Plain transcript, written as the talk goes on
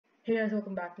Hey guys,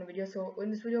 welcome back to the video. So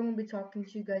in this video, I'm going to be talking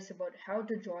to you guys about how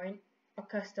to join a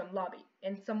custom lobby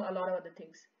and a lot of other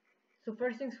things. So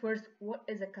first things first, what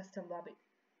is a custom lobby?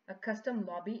 A custom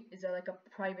lobby is like a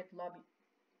private lobby.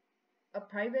 A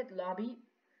private lobby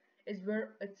is where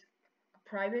it's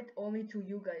private only to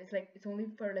you guys. Like it's only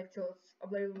for so it's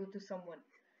available to someone.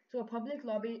 So a public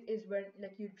lobby is when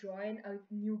you join a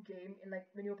new game and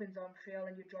when you open Zombsroyale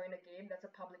and you join a game, that's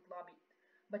a public lobby.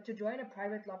 But to join a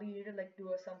private lobby, you need to do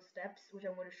some steps, which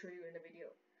I'm going to show you in the video.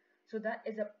 So that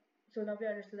is a so now we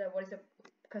understood that what is a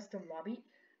custom lobby.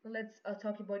 Now let's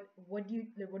talk about what do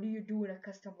you do in a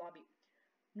custom lobby.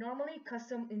 Normally,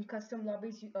 custom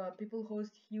lobbies, people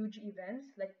host huge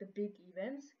events, like the big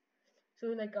events.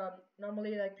 So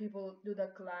normally people do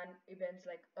the clan events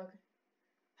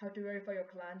how to verify your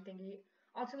clan thingy.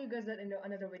 I'll tell you guys that in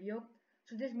another video.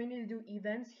 So this mainly do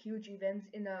events, huge events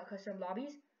in the custom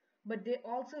lobbies, but they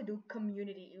also do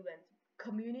community events.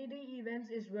 Community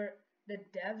events is where the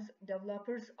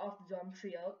developers of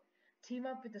Zombsroyale team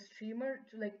up with a streamer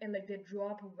to they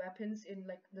drop weapons in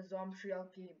the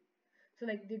Zombsroyale game. So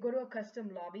they go to a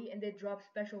custom lobby and they drop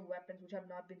special weapons which have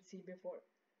not been seen before.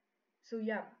 So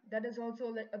yeah, that is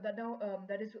also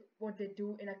that is what they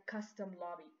do in a custom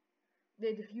lobby.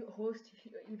 They host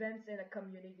events and a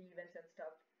community events and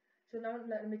stuff. So now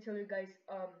let me tell you guys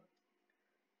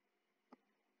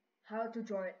how to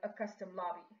join a custom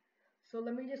lobby. So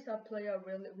let me just play a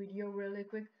video really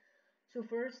quick. So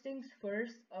first things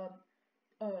first,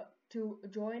 to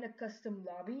join a custom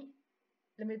lobby,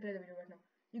 let me play the video right now.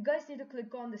 You guys need to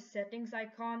click on the settings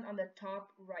icon on the top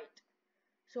right.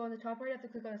 So on the top right, you have to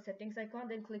click on the settings icon,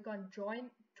 then click on join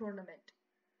tournament.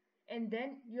 And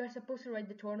then you are supposed to write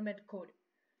the tournament code.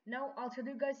 Now I'll tell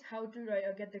you guys how to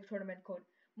get the tournament code.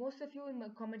 Most of you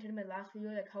commented in my last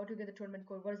video like how to get the tournament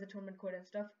code, what is the tournament code and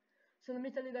stuff. So let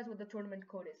me tell you guys what the tournament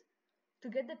code is. To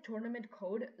get the tournament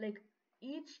code,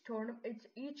 each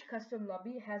custom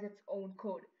lobby has its own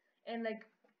code, and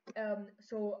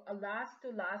last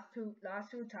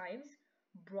two times,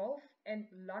 Brolf and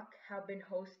Luck have been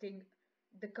hosting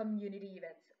the community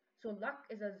events. So Luck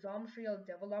is a Zombsroyale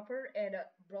developer and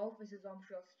Brolf is a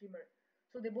Zombsroyale streamer.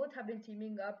 So they both have been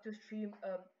teaming up to stream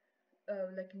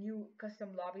new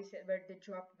custom lobbies where they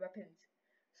drop weapons.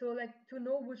 So to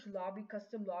know which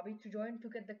custom lobby to join to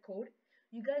get the code,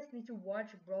 you guys need to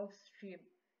watch Brolf's stream.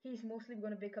 He's mostly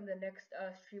going to become the next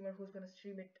streamer who's going to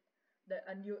stream it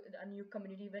a new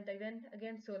community event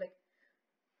again. So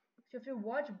if you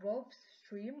watch Brolf's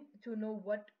stream to know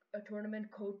what a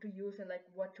tournament code to use and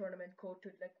what tournament code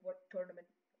to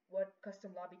what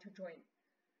custom lobby to join.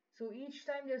 So each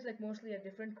time there's mostly a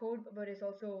different code, but it's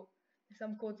also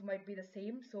some codes might be the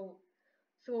same. So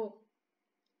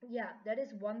yeah, that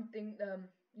is one thing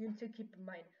you need to keep in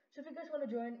mind. So if you guys want to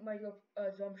join my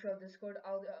Zombsroyale Discord,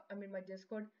 my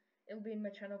Discord, it'll be in my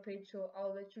channel page. So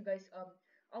I'll let you guys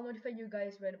I'll notify you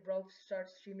guys when Brawl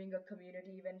starts streaming a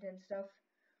community event and stuff.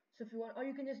 So if you want, or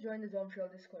you can just join the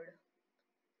Zombsroyale Discord.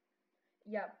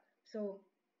 Yeah. So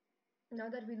now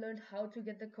that we learned how to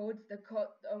get the codes,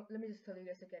 let me just tell you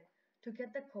guys again. To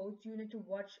get the codes, you need to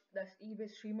watch the eBay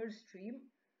streamer's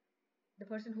stream, the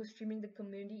person who's streaming the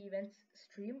community events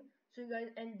stream. So you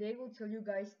guys, and they will tell you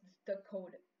guys the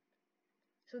code.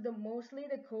 So mostly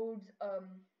the codes.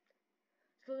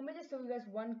 So let me just tell you guys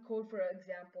one code for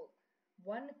example.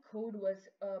 One code was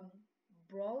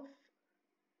Brolf.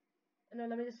 No,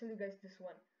 let me just tell you guys this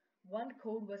one. One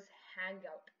code was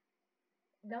Hangout.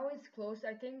 Now it's closed,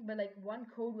 I think, but one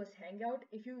code was Hangout.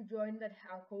 If you join that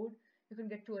code, you can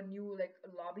get to a new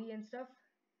lobby and stuff.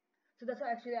 So that's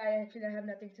why I have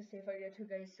nothing to say for you two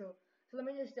guys. So let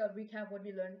me just recap what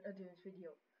we learned in this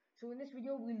video. So in this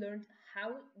video we learned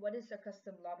what is a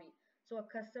custom lobby. So a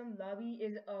custom lobby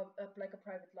is like a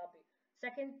private lobby.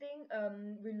 Second thing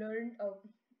we learned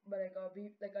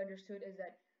we understood is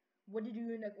that what do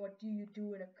you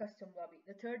do in a custom lobby.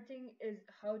 The third thing is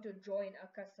how to join a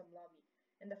custom lobby,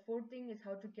 and the fourth thing is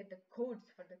how to get the codes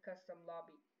for the custom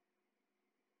lobby.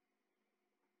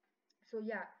 So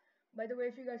yeah, by the way,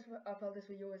 if you guys felt this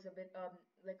video is a bit off,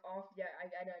 yeah,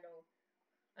 I know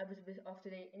I was a bit off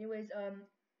today. Anyways,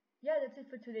 yeah, that's it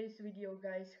for today's video,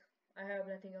 guys. I have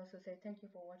nothing else to say. Thank you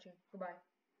for watching. Goodbye.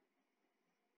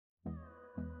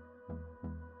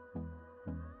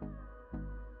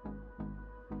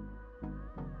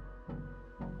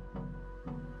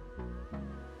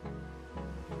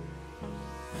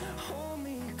 Hold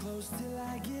me close till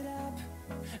I get up.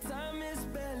 Time is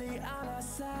barely on our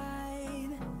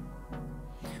side.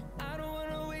 I don't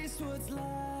wanna waste what's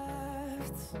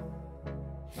left.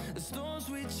 The storms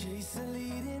we chase are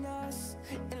leading us,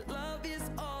 and love is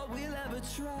all we'll ever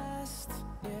trust.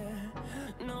 Yeah.